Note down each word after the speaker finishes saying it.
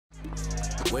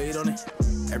Wait on it.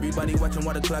 Everybody watching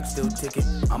while the clock's still ticking.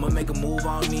 I'ma make a move,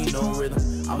 I don't need no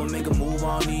rhythm. I'ma make a move,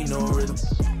 I don't need no rhythm.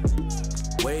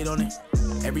 Wait on it.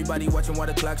 Everybody watching while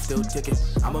the clock's still ticking.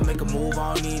 I'ma make a move,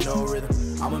 I don't need no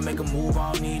rhythm. I'ma make a move,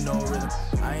 I don't need no rhythm.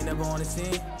 I ain't never on the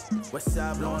scene. West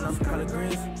side blowing up collard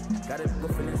greens. Got it go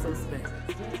feeling so spent.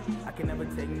 I can never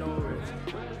take no risk.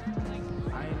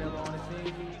 I ain't never on the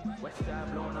scene. West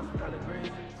side blowing up collard greens.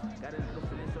 Got it go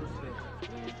feeling so spent.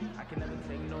 I can never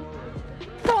take no risk.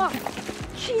 Oh,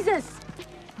 Jesus!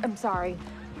 I'm sorry.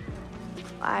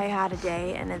 I had a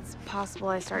day, and it's possible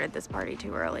I started this party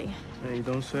too early. Hey, you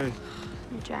don't say.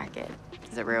 Your jacket.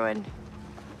 Is it ruined?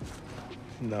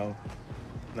 No.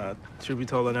 Nah, truth be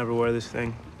told, I never wear this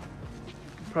thing.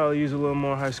 Probably use a little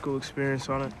more high school experience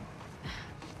on it.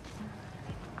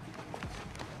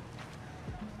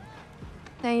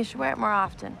 Now you should wear it more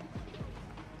often.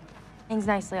 Hangs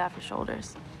nicely off your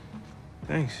shoulders.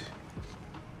 Thanks.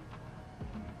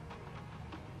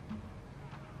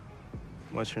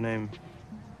 What's your name?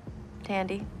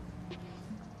 Tandy.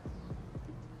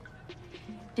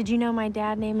 Did you know my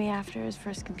dad named me after his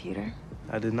first computer?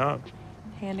 I did not.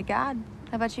 Hand to God.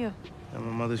 How about you? I'm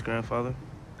my mother's grandfather.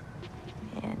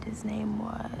 And his name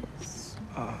was...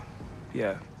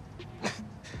 Yeah.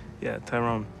 Yeah,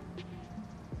 Tyrone.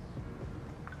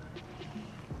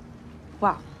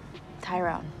 Wow.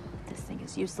 Tyrone. This thing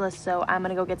is useless, so I'm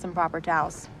gonna go get some proper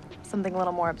towels. Something a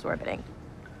little more absorbiting.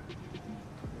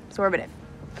 Absorbative.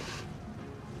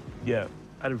 Yeah,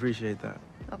 I'd appreciate that.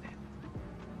 Okay.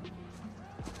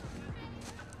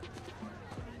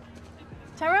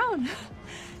 Tyrone!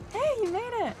 Hey, you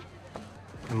made it!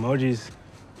 Emojis.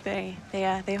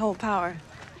 They hold power.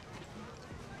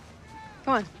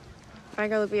 Come on. Buy a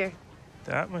girl a beer.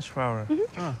 That much power?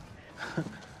 Mm-hmm. Oh.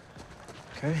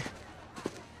 Okay.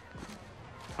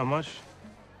 How much?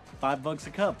 $5 a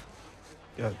cup.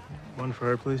 Yeah, one for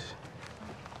her, please.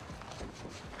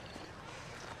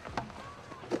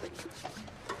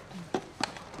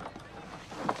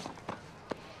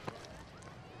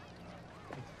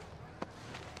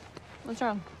 What's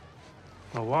wrong?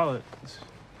 My wallet.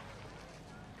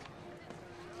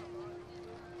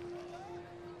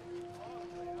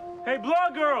 Hey,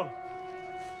 blonde girl!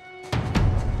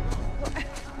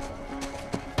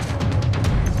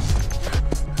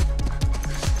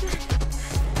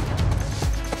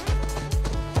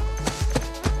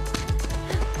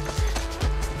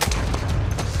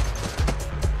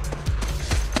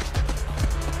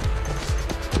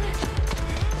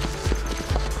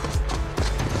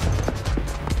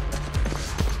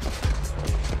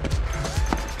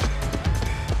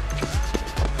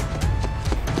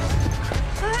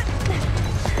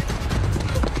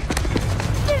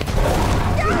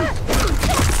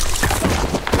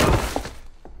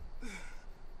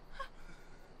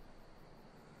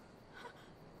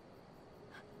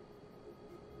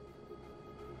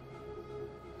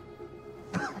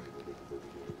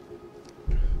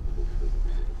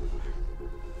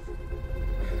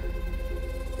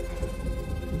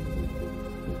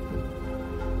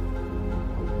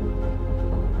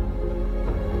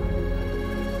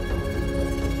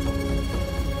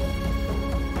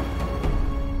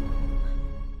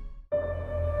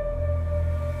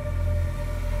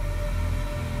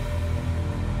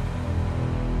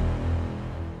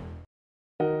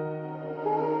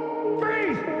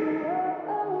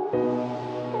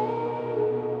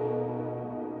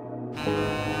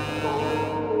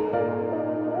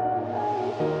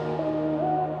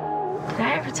 Did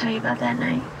I ever tell you about that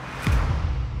night?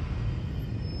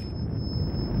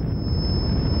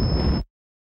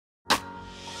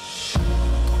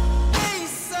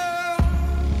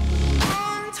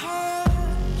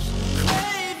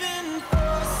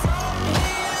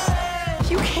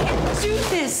 You can't do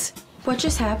this! What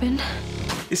just happened?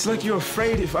 It's like you're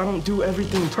afraid if I don't do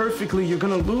everything perfectly, you're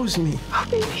gonna lose me. Oh,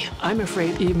 baby, I'm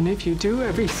afraid even if you do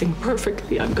everything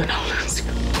perfectly, I'm gonna lose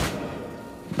you.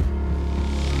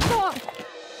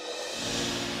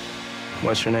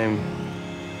 What's your name?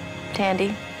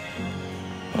 Tandy.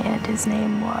 And his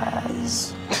name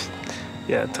was...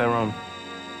 Yeah, Tyrone.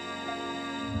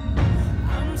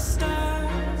 I'm stuck.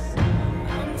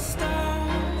 I'm stuck.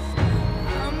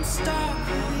 I'm stuck.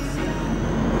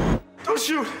 Don't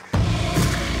shoot!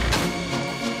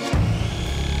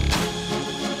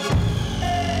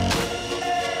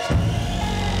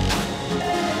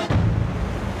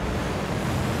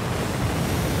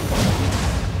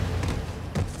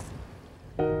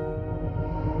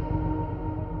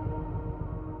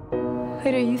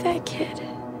 Wait, are you that kid?